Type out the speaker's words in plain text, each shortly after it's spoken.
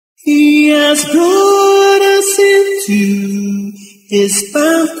He has brought us into his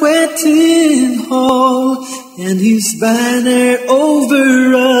banqueting hall, and his banner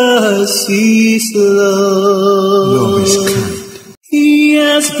over us is love. Love is kind. He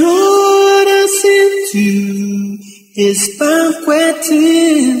has brought us into his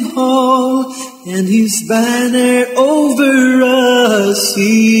banqueting hall, and his banner over us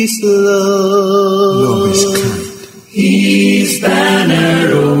is love. Love is kind. His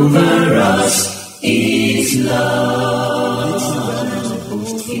banner over us is love.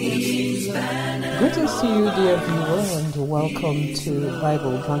 Greetings to you, dear viewer, and welcome to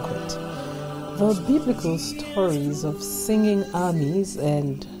Bible Banquet. The biblical stories of singing armies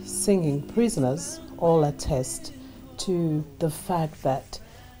and singing prisoners all attest to the fact that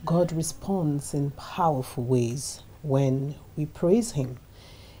God responds in powerful ways when we praise Him.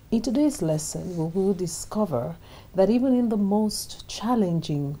 In today's lesson, we will discover that even in the most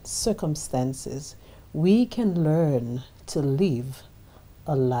challenging circumstances, we can learn to live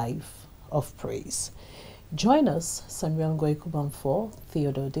a life of praise. Join us, Samuel Ngoikubanfo,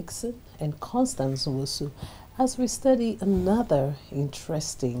 Theodore Dixon, and Constance Nwosu, as we study another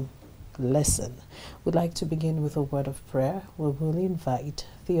interesting lesson. We'd like to begin with a word of prayer. We will invite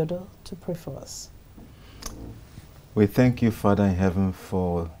Theodore to pray for us. We thank you, Father in heaven,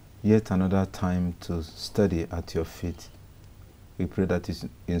 for yet another time to study at your feet. We pray that you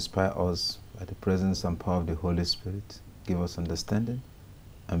inspire us by the presence and power of the Holy Spirit. Give us understanding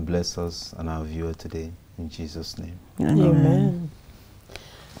and bless us and our viewer today. In Jesus' name. Amen.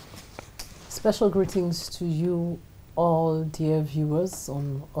 Special greetings to you all, dear viewers,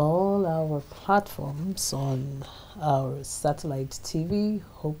 on all our platforms, on our satellite TV,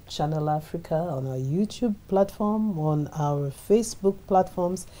 Hope Channel Africa, on our YouTube platform, on our Facebook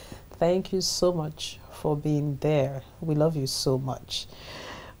platforms. Thank you so much for being there. We love you so much.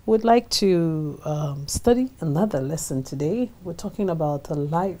 We'd like to study another lesson today. We're talking about a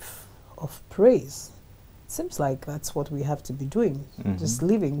life of praise. Seems like that's what we have to be doing, just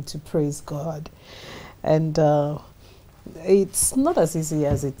living to praise God. And it's not as easy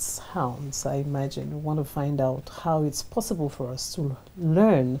as it sounds, I imagine. We want to find out how it's possible for us to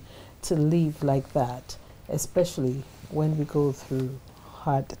learn to live like that, especially when we go through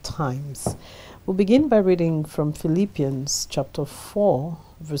hard times. We'll begin by reading from Philippians chapter 4,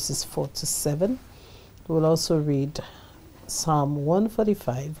 verses 4 to 7. We'll also read Psalm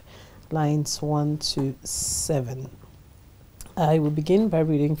 145, lines 1 to 7. I will begin by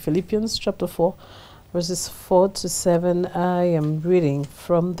reading Philippians chapter 4, verses 4 to 7. I am reading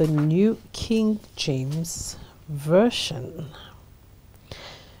from the New King James Version.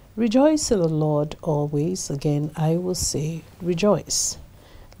 Rejoice in the Lord always. Again, I will say, rejoice.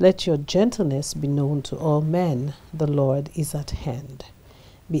 Let your gentleness be known to all men. The Lord is at hand.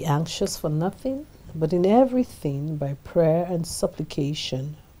 Be anxious for nothing, but in everything by prayer and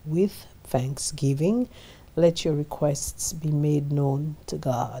supplication with thanksgiving, let your requests be made known to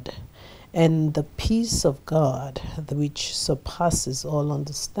God. And the peace of God, which surpasses all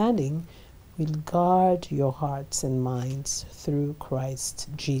understanding, will guard your hearts and minds through Christ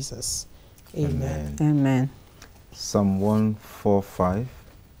Jesus. Amen. Amen. Psalm 145,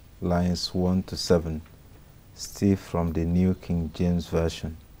 lines 1 to 7, still from the New King James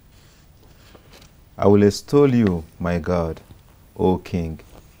Version. I will extol you, my God, O King,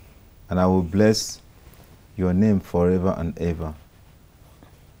 and I will bless your name forever and ever.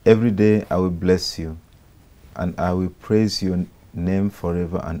 Every day I will bless you, and I will praise your name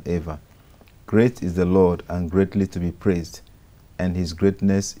forever and ever. Great is the Lord, and greatly to be praised, and his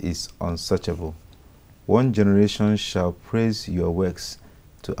greatness is unsearchable. One generation shall praise your works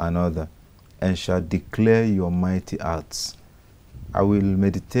to another, and shall declare your mighty acts. I will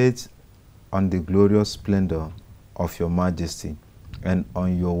meditate on the glorious splendor of your majesty, and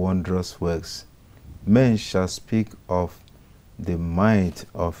on your wondrous works. Men shall speak of the might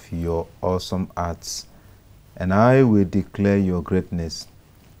of your awesome acts, and I will declare your greatness.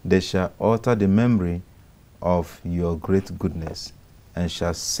 They shall utter the memory of your great goodness, and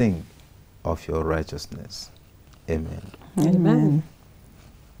shall sing of your righteousness. Amen. Amen.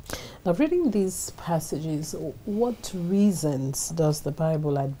 Now, reading these passages, what reasons does the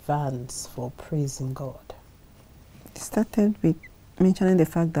Bible advance for praising God? It started with mentioning the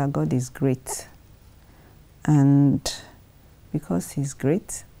fact that God is great, and because he's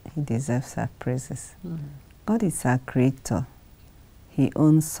great, he deserves our praises. God is our creator. He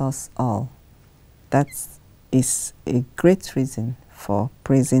owns us all. That is a great reason for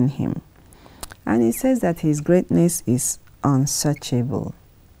praising him. And he says that his greatness is unsearchable.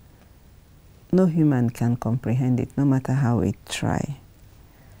 No human can comprehend it, no matter how we try.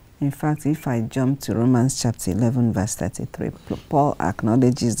 In fact, if I jump to Romans chapter 11, verse 33, Paul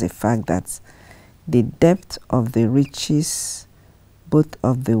acknowledges the fact that the depth of the riches, both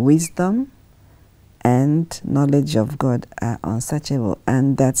of the wisdom and knowledge of God, are unsearchable,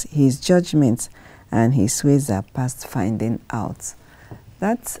 and that his judgments and his ways are past finding out.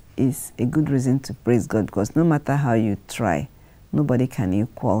 That is a good reason to praise God, because no matter how you try, nobody can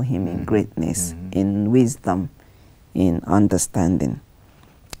equal him in greatness, in wisdom, in understanding.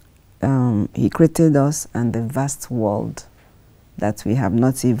 He created us and the vast world that we have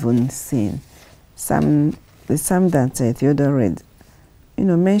not even seen. The psalm that Theodore read,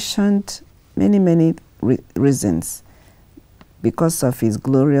 mentioned many reasons because of his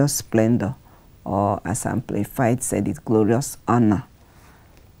glorious splendor, or as Amplified said, his glorious honor,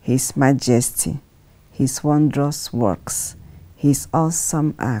 his majesty, his wondrous works, his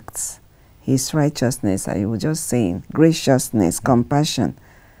awesome acts, his righteousness, I was just saying, graciousness, compassion.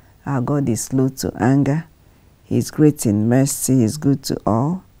 Our God is slow to anger. He is great in mercy. He is good to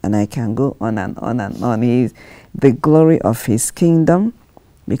all. And I can go on and on and on. He is the glory of his kingdom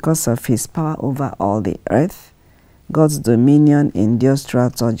because of his power over all the earth. God's dominion endures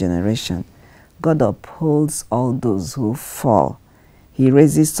throughout all generation. God upholds all those who fall. He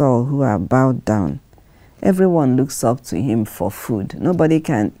raises all who are bowed down. Everyone looks up to him for food. Nobody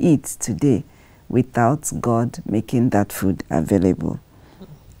can eat today without God making that food available.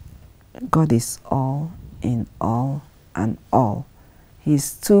 God is all in all and all.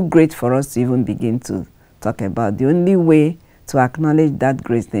 He's too great for us to even begin to talk about. The only way to acknowledge that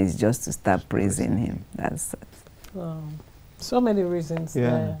greatness is just to start praising him. That's it. Wow. So many reasons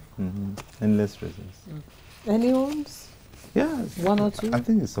there. Endless reasons. Any ones? Yeah. One or two? I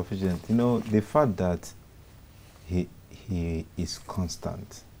think it's sufficient. The fact that he is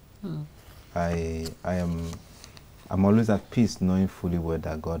constant. I'm always at peace knowing fully well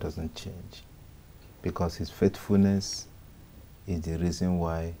that God doesn't change, because his faithfulness is the reason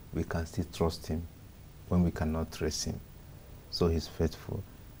why we can still trust him when we cannot trace him. So he's faithful.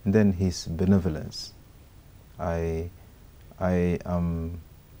 And then his benevolence. I am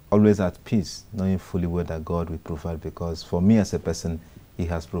always at peace knowing fully well that God will provide, because for me as a person, he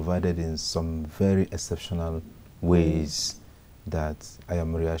has provided in some very exceptional ways that I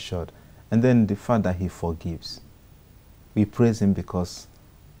am reassured. And then the fact that he forgives. We praise him because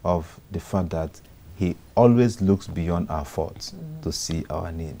of the fact that he always looks beyond our faults to see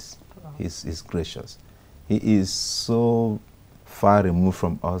our needs. Wow. He's gracious. He is so far removed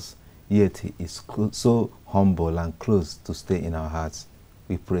from us, yet he is so humble and close to stay in our hearts.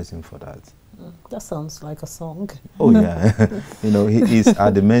 We praise him for that. That sounds like a song. Oh yeah. He is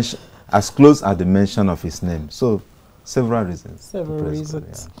at the mention, as close at the mention of his name. So several reasons. Several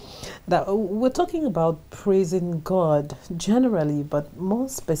reasons. God, yeah. Now, we're talking about praising God generally, but more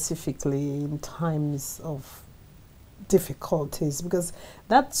specifically in times of difficulties, because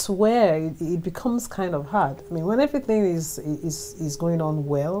that's where it becomes kind of hard. I mean, when everything is going on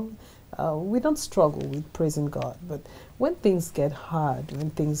well, we don't struggle with praising God. But when things get hard, when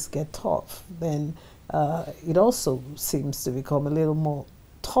things get tough, then it also seems to become a little more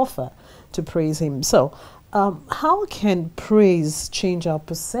tougher to praise him. So how can praise change our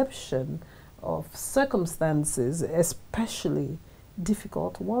perception of circumstances, especially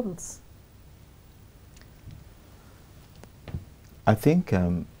difficult ones? I think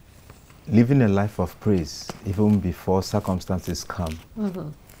living a life of praise, even before circumstances come,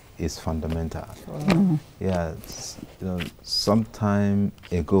 is fundamental. Yeah, some time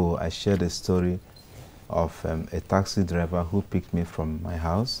ago, I shared a story of a taxi driver who picked me from my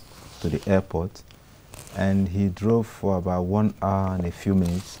house to the airport, and he drove for about 1 hour and a few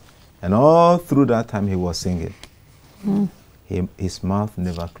minutes, and all through that time he was singing. His mouth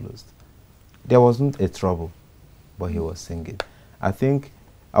never closed. There wasn't a trouble, but he was singing. I think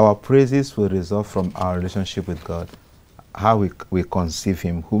our praises will result from our relationship with God, how we conceive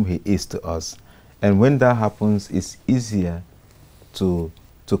him, whom he is to us. And when that happens, it's easier to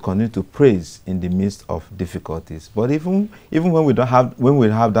continue to praise in the midst of difficulties. But even when we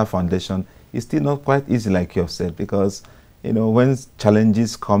have that foundation, it's still not quite easy, like you have said, because when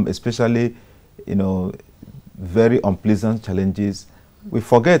challenges come, especially very unpleasant challenges, we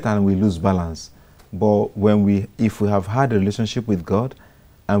forget and we lose balance. But if we have had a relationship with God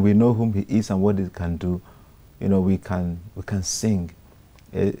and we know whom he is and what he can do, we can sing.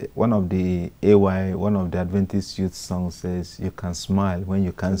 One of the Adventist youth songs says, "You can smile when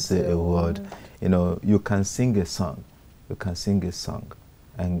you can't say a word." You can sing a song. You can sing a song,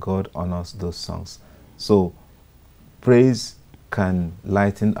 and God honors those songs. So praise can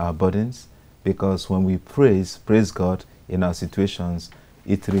lighten our burdens, because when we praise God in our situations,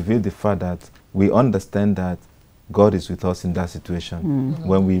 it revealed the fact that we understand that God is with us in that situation.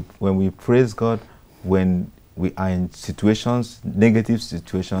 When we praise God, when we are in situations, negative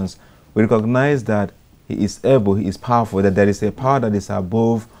situations, we recognize that He is able, He is powerful, that there is a power that is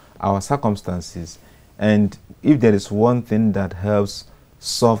above our circumstances. And if there is one thing that helps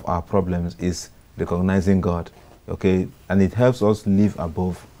solve our problems, is recognizing God. Okay, and it helps us live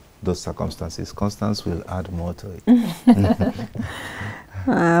above those circumstances. Constance will add more to it.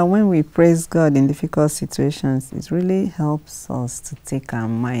 When we praise God in difficult situations, it really helps us to take our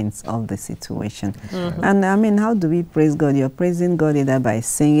minds off the situation. And I mean, how do we praise God? You're praising God either by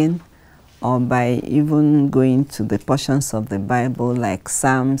singing or by even going to the portions of the Bible like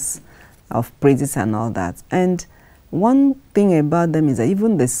Psalms of praises and all that. And one thing about them is that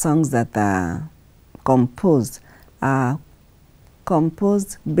even the songs that are composed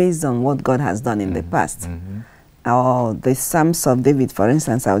based on what God has done in the past. Or the Psalms of David, for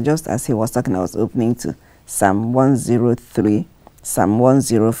instance, as he was talking, I was opening to Psalm 103, Psalm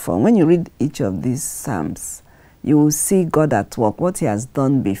 104. When you read each of these Psalms, you will see God at work, what He has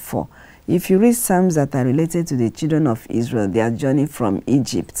done before. If you read Psalms that are related to the children of Israel, their journey from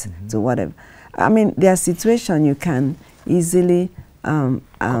Egypt to whatever, I mean, their situation you can easily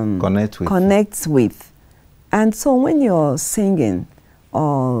connect with. And so when you're singing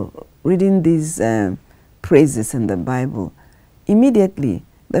or reading these praises in the Bible, immediately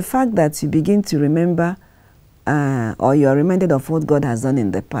the fact that you begin to remember or you're reminded of what God has done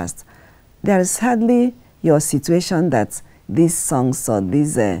in the past, there is hardly your situation that these songs or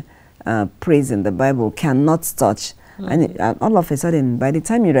these praise in the Bible cannot touch. And all of a sudden, by the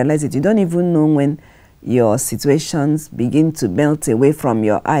time you realize it, you don't even know when your situations begin to melt away from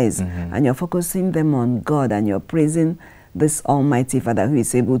your eyes, and you're focusing them on God, and you're praising this Almighty Father who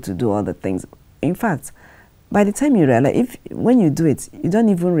is able to do all the things. In fact, by the time you realize, when you do it, you don't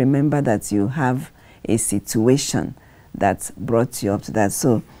even remember that you have a situation that brought you up to that.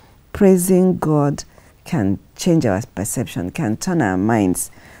 So praising God can change our perception, can turn our minds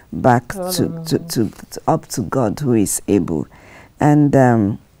back to up to God who is able. And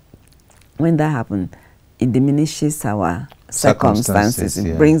when that happens, it diminishes our circumstances.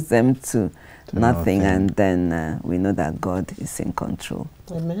 It brings them to nothing, and then we know that God is in control.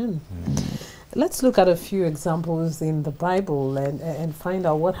 Amen. Let's look at a few examples in the Bible and find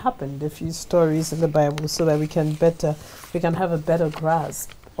out what happened, a few stories in the Bible, so that we can have a better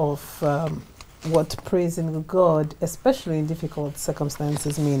grasp of what praising God, especially in difficult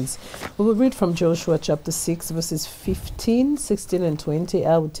circumstances, means. We will read from Joshua chapter 6, verses 15, 16, and 20.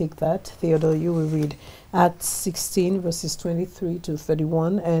 I will take that. Theodore, you will read Acts 16, verses 23 to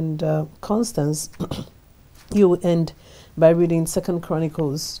 31. And Constance, you will end by reading 2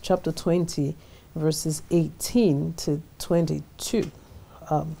 Chronicles chapter 20, verses 18 to 22.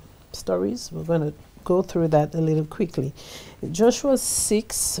 Stories. We're going to go through that a little quickly. Joshua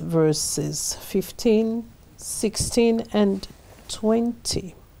 6, verses 15, 16, and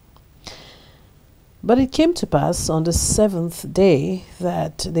 20. But it came to pass on the 7th day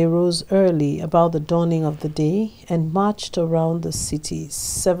that they rose early about the dawning of the day and marched around the city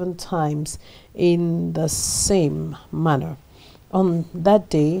 7 times in the same manner. On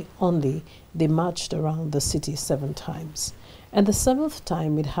that day only they marched around the city 7 times. And the 7th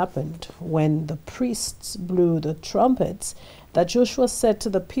time it happened, when the priests blew the trumpets, that Joshua said to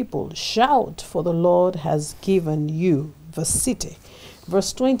the people, "Shout, for the Lord has given you the city."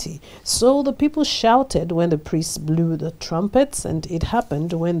 Verse 20, so the people shouted when the priests blew the trumpets, and it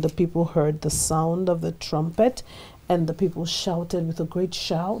happened when the people heard the sound of the trumpet, and the people shouted with a great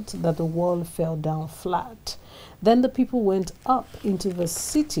shout, that the wall fell down flat. Then the people went up into the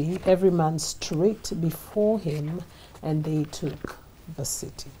city, every man straight before him, and they took the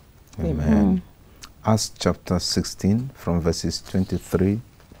city. Amen. Acts chapter 16, from verses 23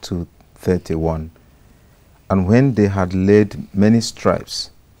 to 31. And when they had laid many stripes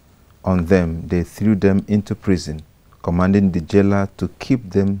on them, they threw them into prison, commanding the jailer to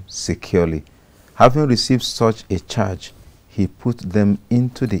keep them securely. Having received such a charge, he put them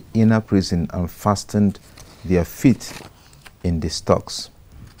into the inner prison and fastened their feet in the stocks.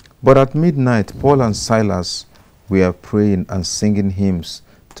 But at midnight, Paul and Silas were praying and singing hymns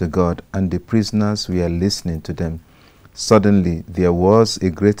to God, and the prisoners were listening to them. Suddenly there was a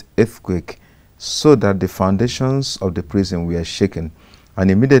great earthquake, so that the foundations of the prison were shaken,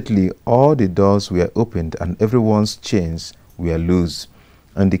 and immediately all the doors were opened, and everyone's chains were loose.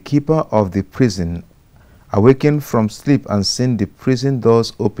 And the keeper of the prison, awakened from sleep and seeing the prison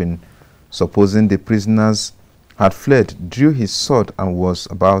doors open, supposing the prisoners had fled, drew his sword and was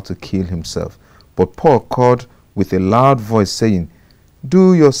about to kill himself. But Paul called with a loud voice, saying,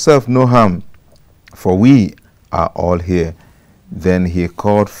 Do yourself no harm, for we are all here. Then he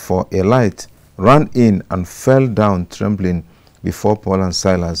called for a light, ran in, and fell down trembling before Paul and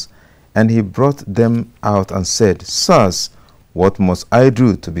Silas. And he brought them out and said, Sirs, what must I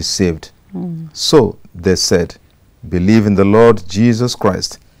do to be saved? So they said, Believe in the Lord Jesus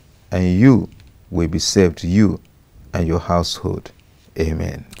Christ, and you will be saved, you and your household.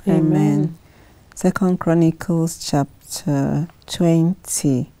 Amen. Amen. 2 Chronicles chapter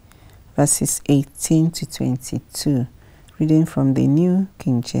 20, verses 18 to 22, reading from the New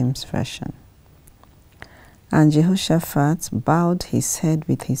King James Version. And Jehoshaphat bowed his head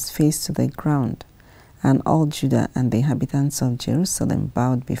with his face to the ground, and all Judah and the inhabitants of Jerusalem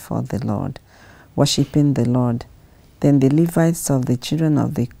bowed before the Lord, worshipping the Lord. Then the Levites of the children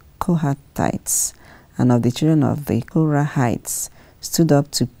of the Kohathites and of the children of the Korahites stood up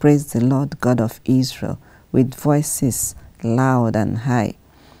to praise the Lord God of Israel with voices loud and high.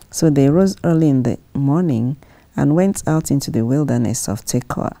 So they rose early in the morning and went out into the wilderness of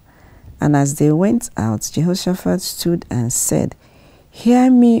Tekoa. And as they went out, Jehoshaphat stood and said, Hear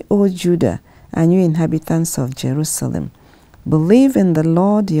me, O Judah, and you inhabitants of Jerusalem. Believe in the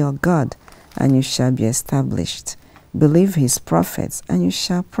Lord your God, and you shall be established. Believe his prophets, and you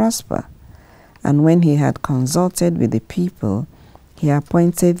shall prosper. And when he had consulted with the people, he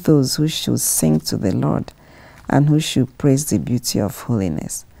appointed those who should sing to the Lord, and who should praise the beauty of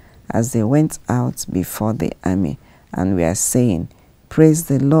holiness, as they went out before the army, and were saying, Praise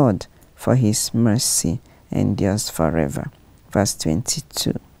the Lord, for his mercy endures forever. Verse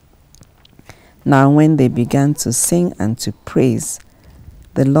 22. Now when they began to sing and to praise,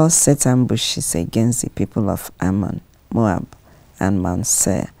 the Lord set ambushes against the people of Ammon, Moab, and Mount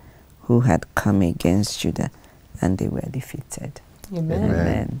Seir, who had come against Judah, and they were defeated. Amen.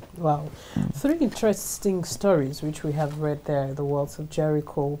 Amen. Wow. Three interesting stories which we have read there. The walls of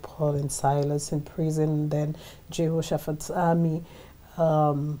Jericho, Paul and Silas in prison, then Jehoshaphat's army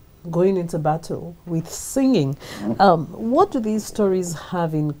going into battle with singing. What do these stories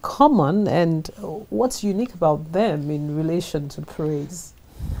have in common, and what's unique about them in relation to praise?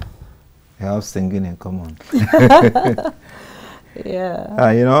 They have singing in common.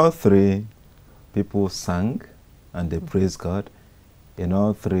 Yeah. You know, three people sang and they praised God. You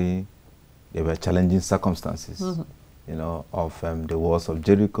know, three, they were challenging circumstances. You know, of the walls of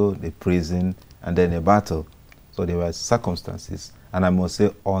Jericho, the prison, and then a battle. So there were circumstances, and I must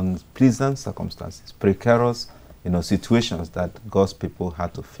say unpleasant circumstances, precarious, you know, situations that God's people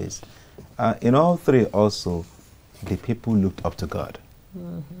had to face. In all three also, the people looked up to God.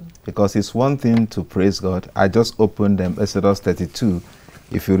 Because it's one thing to praise God. I just opened them, Exodus 32.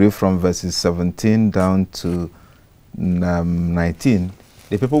 If you read from verses 17 down to 19,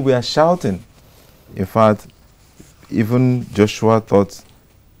 the people were shouting. In fact, even Joshua thought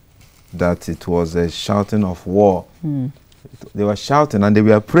that it was a shouting of war. They were shouting and they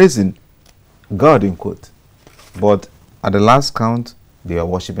were praising God, in quote. But at the last count, they were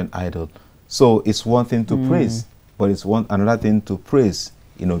worshiping idol. So it's one thing to praise, but it's another thing to praise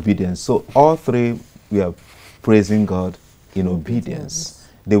in obedience. So all three were praising God in obedience.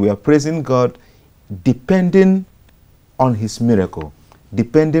 They were praising God depending on his miracle,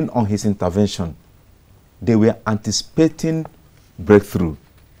 depending on his intervention. They were anticipating breakthrough.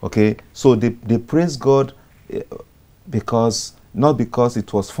 Okay, so they praise God because, not because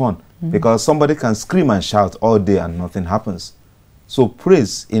it was fun, because somebody can scream and shout all day and nothing happens. So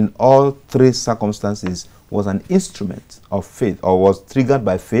praise in all three circumstances was an instrument of faith, or was triggered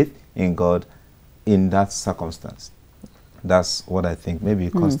by faith in God in that circumstance. That's what I think. Maybe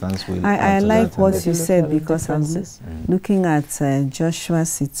Constance will. I like what you said, because I'm looking at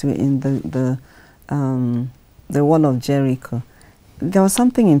Joshua's situation in the wall of Jericho. There was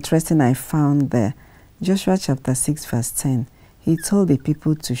something interesting I found there. Joshua chapter 6 verse 10. He told the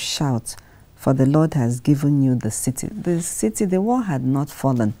people to shout, for the Lord has given you the city. The city, the wall had not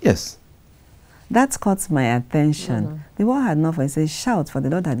fallen. Yes. That caught my attention. The wall had not fallen. He said, shout, for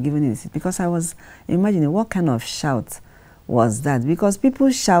the Lord had given you the city. Because I was imagining, what kind of shout was that? Because people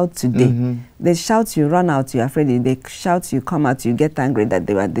shout today. They shout, you run out, you're afraid. They shout, you come out, you get angry that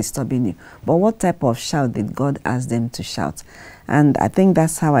they were disturbing you. But what type of shout did God ask them to shout? And I think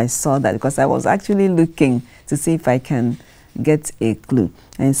that's how I saw that, because I was actually looking to see if I can get a clue.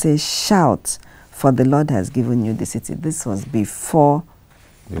 And it says, shout, for the Lord has given you the city. This was before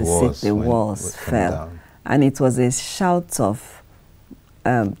the walls fell. Down. And it was a shout of,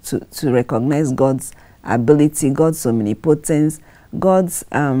 to recognize God's ability, God's omnipotence, God's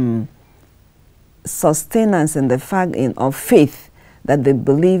sustenance, and the fact of faith that they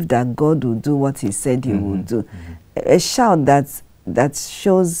believed that God would do what he said he would do. A shout that that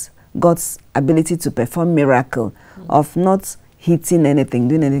shows God's ability to perform miracle, of not hitting anything,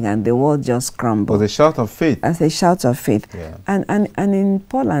 doing anything, and the wall just crumbled. Was a shout of faith. As a shout of faith. Yeah. And in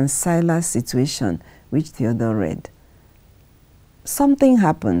Paul and Silas' situation, which Theodore read, something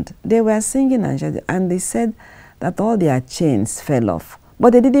happened. They were singing and shouting, and they said that all their chains fell off,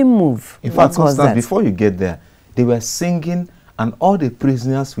 but they didn't move. In fact, Constance, before you get there, they were singing, and all the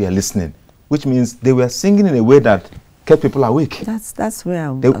prisoners were listening, which means they were singing in a way that kept people awake. That's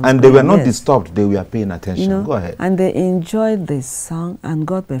where they were not disturbed. They were paying attention. You know, go ahead. And they enjoyed the song, and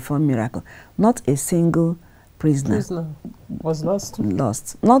God performed miracle. Not a single prisoner was lost.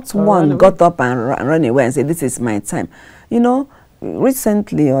 Not one got up and ran away and said, "This is my time." You know,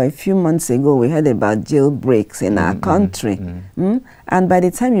 recently or a few months ago, we heard about jailbreaks in our country. And by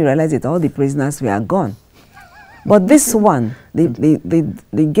the time you realize it, all the prisoners were gone. But this one, the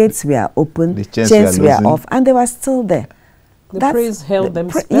gates were open, the chains were off, and they were still there. The praise held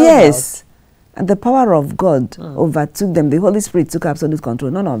them spellbound. Yes. And the power of God overtook them. The Holy Spirit took absolute control.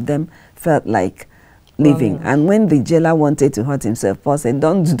 None of them felt like living. And when the jailer wanted to hurt himself, Paul said,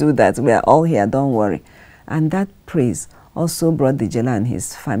 "Don't do that. We are all here. Don't worry." And that praise also brought the jailer and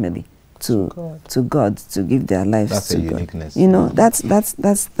his family to God to give their lives to God. That's a uniqueness. You know, that's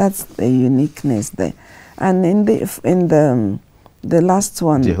the uniqueness there. And in the last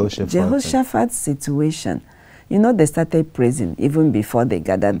one, Jehoshaphat's situation, you know, they started praising even before they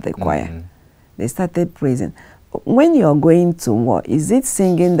gathered the choir. They started praising. When you're going to war, is it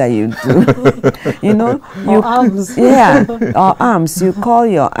singing that you do? You know, or arms. Yeah, or arms. You call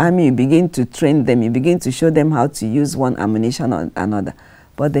your army, you begin to train them, you begin to show them how to use one ammunition or another.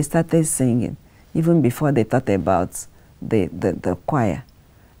 But they started singing even before they thought about the choir.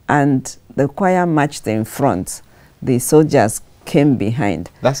 And the choir marched in front. The soldiers came behind.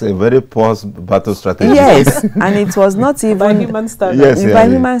 That's a very poor battle strategy. Yes, and it was not even by human standards. Yes, by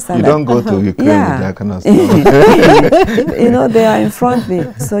human standards. You don't go to Ukraine with that kind of stuff. You know, they are in front,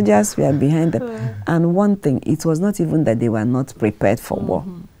 the soldiers were behind them. And one thing, it was not even that they were not prepared for war.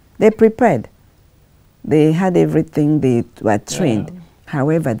 They prepared. They had everything, they were trained.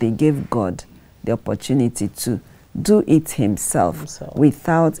 However, they gave God the opportunity to do it himself.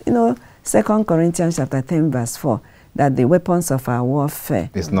 Without, you know, 2 Corinthians chapter 10 verse 4, that the weapons of our warfare,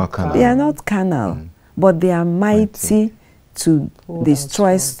 it's not carnal. They are not carnal, but they are mighty to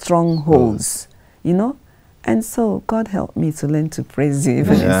destroy strongholds, you know. And so God helped me to learn to praise you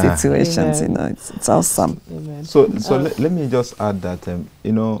even in situations, you know, it's awesome. So let me just add that,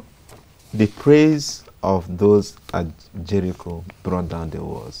 you know, the praise of those at Jericho brought down the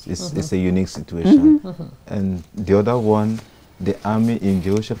walls. It's a unique situation. And the other one, the army, in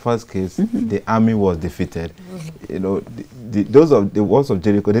Jehoshaphat's case, the army was defeated. You know, those of the walls of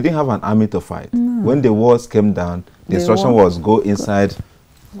Jericho, they didn't have an army to fight. When the walls came down, the instruction was go inside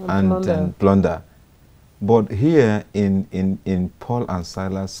and plunder. But here in Paul and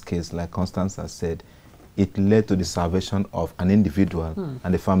Silas' case, like Constance has said, it led to the salvation of an individual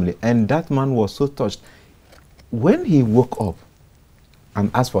and the family. And that man was so touched. When he woke up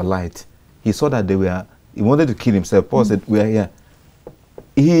and asked for light, he saw that he wanted to kill himself. Paul said, "We are here."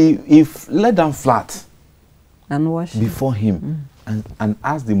 He laid down flat and washed before him and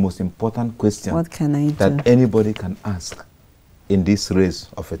asked the most important question, what can I do? That anybody can ask in this race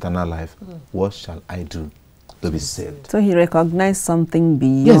of eternal life. What shall I do to be saved? So he recognized something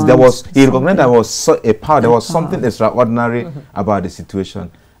beyond. Yes, he recognized there was a power, there was something extraordinary about the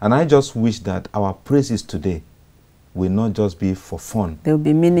situation. And I just wish that our praises today will not just be for fun. They will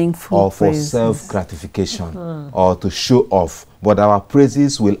be meaningful or for self-gratification or to show off. But our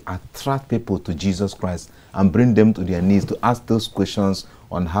praises will attract people to Jesus Christ and bring them to their knees to ask those questions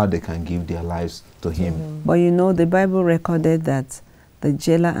on how they can give their lives to him. But you know, the Bible recorded that the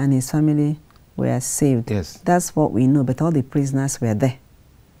jailer and his family were saved. Yes. That's what we know, but all the prisoners were there.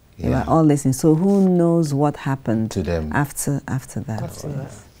 They were all listening. So who knows what happened to them after that.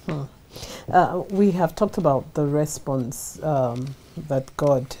 We have talked about the response that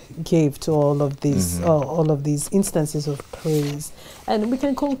God gave to all of these instances of praise, and we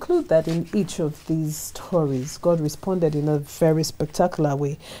can conclude that in each of these stories, God responded in a very spectacular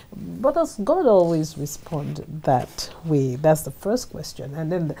way. But does God always respond that way? That's the first question,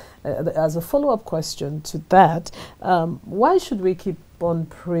 and then as a follow-up question to that, why should we keep on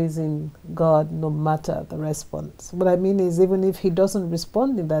praising God no matter the response? What I mean is, even if he doesn't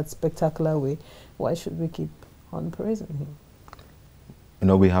respond in that spectacular way, why should we keep on praising him? You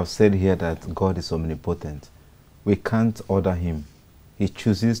know, we have said here that God is omnipotent. We can't order him. He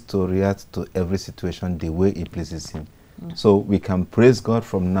chooses to react to every situation the way it pleases him. So we can praise God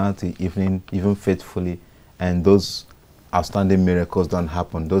from now to evening, even faithfully, and those outstanding miracles don't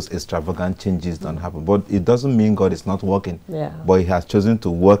happen, those extravagant changes don't happen. But it doesn't mean God is not working. Yeah. But He has chosen to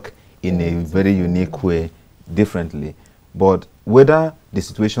work in a very unique way, differently. But whether the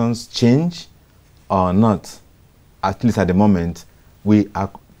situations change or not, at least at the moment, we are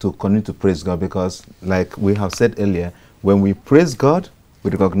to continue to praise God, because like we have said earlier, when we praise God,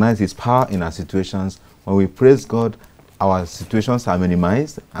 we recognize His power in our situations. When we praise God, our situations are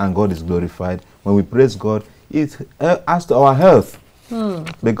minimized and God is glorified. When we praise God, it adds to our health.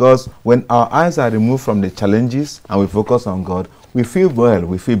 Because when our eyes are removed from the challenges and we focus on God, we feel well,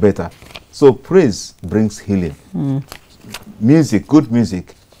 we feel better. So praise brings healing. Music, good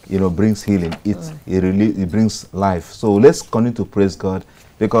music, brings healing. It brings life. So let's continue to praise God,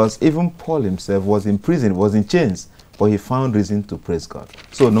 because even Paul himself was in prison, was in chains, but he found reason to praise God.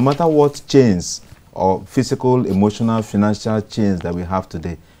 So no matter what chains or physical, emotional, financial chains that we have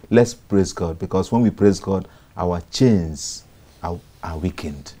today, let's praise God, because when we praise God, our chains are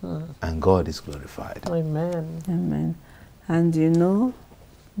weakened and God is glorified. Amen. Amen. And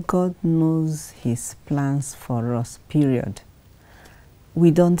God knows His plans for us, period.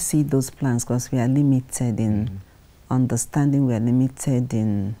 We don't see those plans because we are limited in understanding, we are limited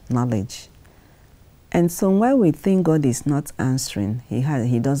in knowledge. And so when we think God is not answering,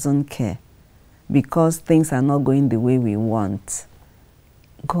 He doesn't care because things are not going the way we want,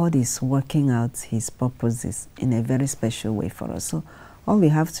 God is working out His purposes in a very special way for us. So all we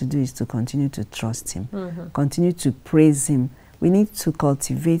have to do is to continue to trust Him, continue to praise Him. We need to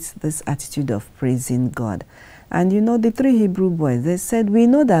cultivate this attitude of praising God. And the 3 Hebrew boys, they said, we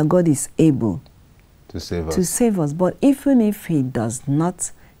know that God is able to save us. But even if He does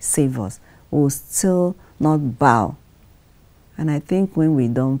not save us, we'll still not bow. And I think when we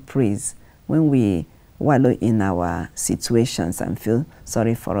don't praise, when we wallow in our situations and feel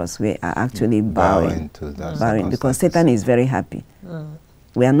sorry for us, we are actually bowing to that because Satan is very happy.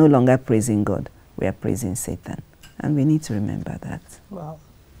 We are no longer praising God, we are praising Satan. And we need to remember that. Wow.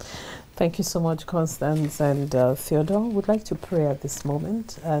 Thank you so much, Constance and Theodore. Would like to pray at this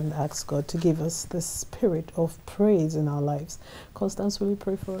moment and ask God to give us the spirit of praise in our lives. Constance, will you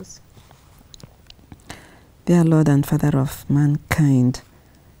pray for us? Dear Lord and Father of mankind,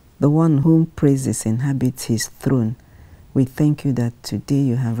 the one whom praises inhabits His throne, we thank You that today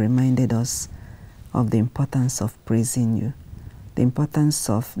You have reminded us of the importance of praising You, the importance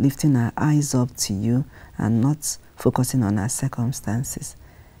of lifting our eyes up to You and not focusing on our circumstances.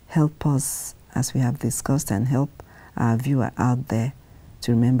 Help us, as we have discussed, and help our viewer out there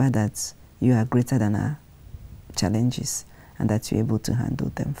to remember that You are greater than our challenges and that You're able to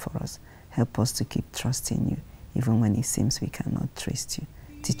handle them for us. Help us to keep trusting You, even when it seems we cannot trust You.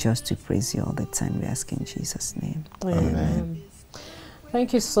 Teach us to praise You all the time. We ask in Jesus' name. Amen.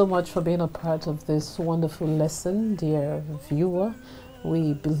 Thank you so much for being a part of this wonderful lesson, dear viewer.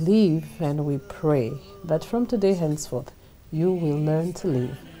 We believe and we pray that from today henceforth, you will learn to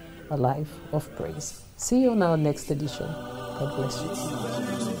live a life of praise. See you on our next edition. God bless you.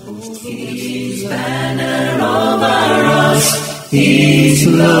 His banner over us, His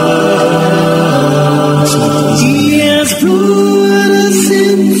love. He has brought us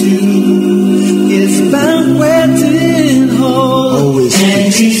into His banqueting hall,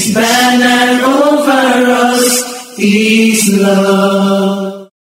 and His banner over us is love.